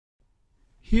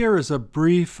Here is a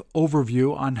brief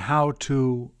overview on how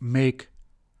to make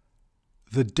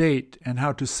the date and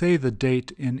how to say the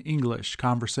date in English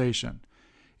conversation.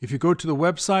 If you go to the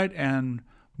website and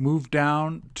move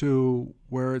down to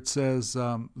where it says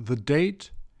the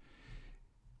date,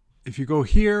 if you go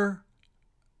here,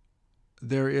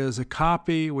 there is a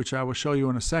copy, which I will show you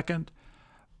in a second,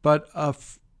 but a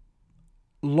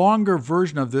longer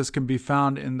version of this can be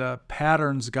found in the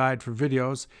Patterns Guide for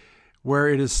Videos, where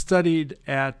it is studied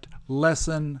at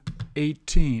lesson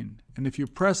 18. And if you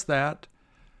press that,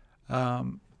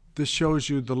 this shows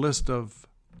you the list of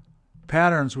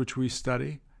patterns which we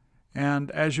study. And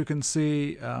as you can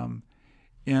see,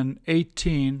 in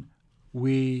 18,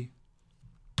 we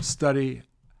study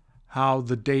how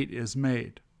the date is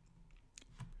made.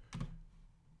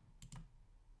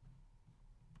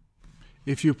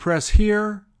 If you press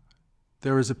here,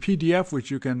 there is a PDF which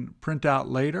you can print out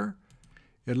later.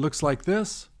 It looks like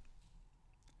this.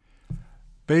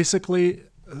 Basically,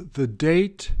 the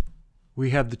date,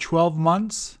 we have the 12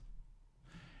 months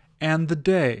and the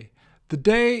day. The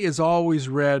day is always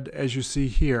read as you see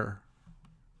here.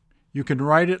 You can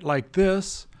write it like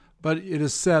this, but it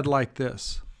is said like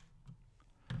this.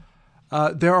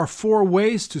 There are 4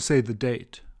 ways to say the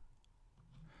date.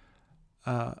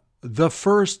 The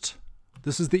first,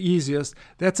 this is the easiest.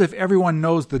 That's if everyone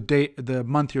knows the date, the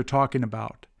month you're talking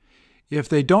about. If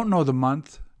they don't know the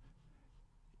month,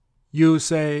 you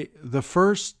say the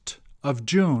 1st of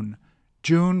June,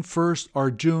 June 1st,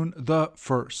 or June the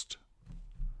 1st.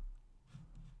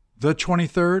 The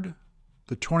 23rd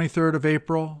of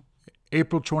April,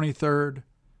 April 23rd,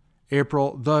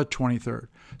 April the 23rd.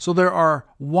 So there are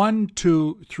 1,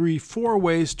 2, 3, 4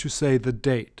 ways to say the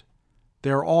date.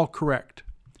 They're all correct.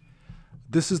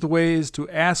 This is the ways to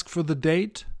ask for the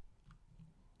date.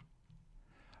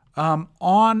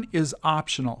 On is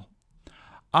optional.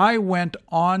 I went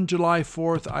on July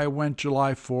 4th. I went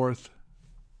July 4th.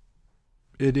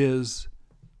 It is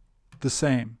the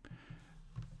same.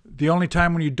 The only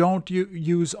time when you don't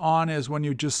use on is when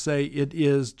you just say it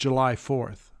is July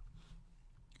 4th.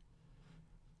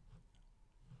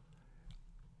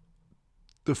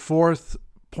 The fourth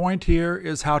point here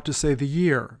is how to say the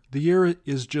year. The year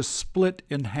is just split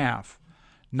in half.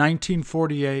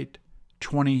 1948,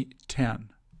 2010.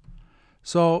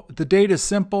 So the date is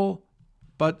simple,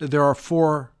 but there are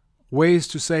 4 ways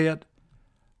to say it.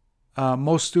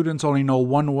 Most students only know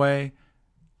one way.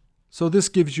 So this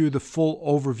gives you the full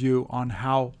overview on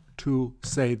how to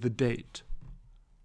say the date.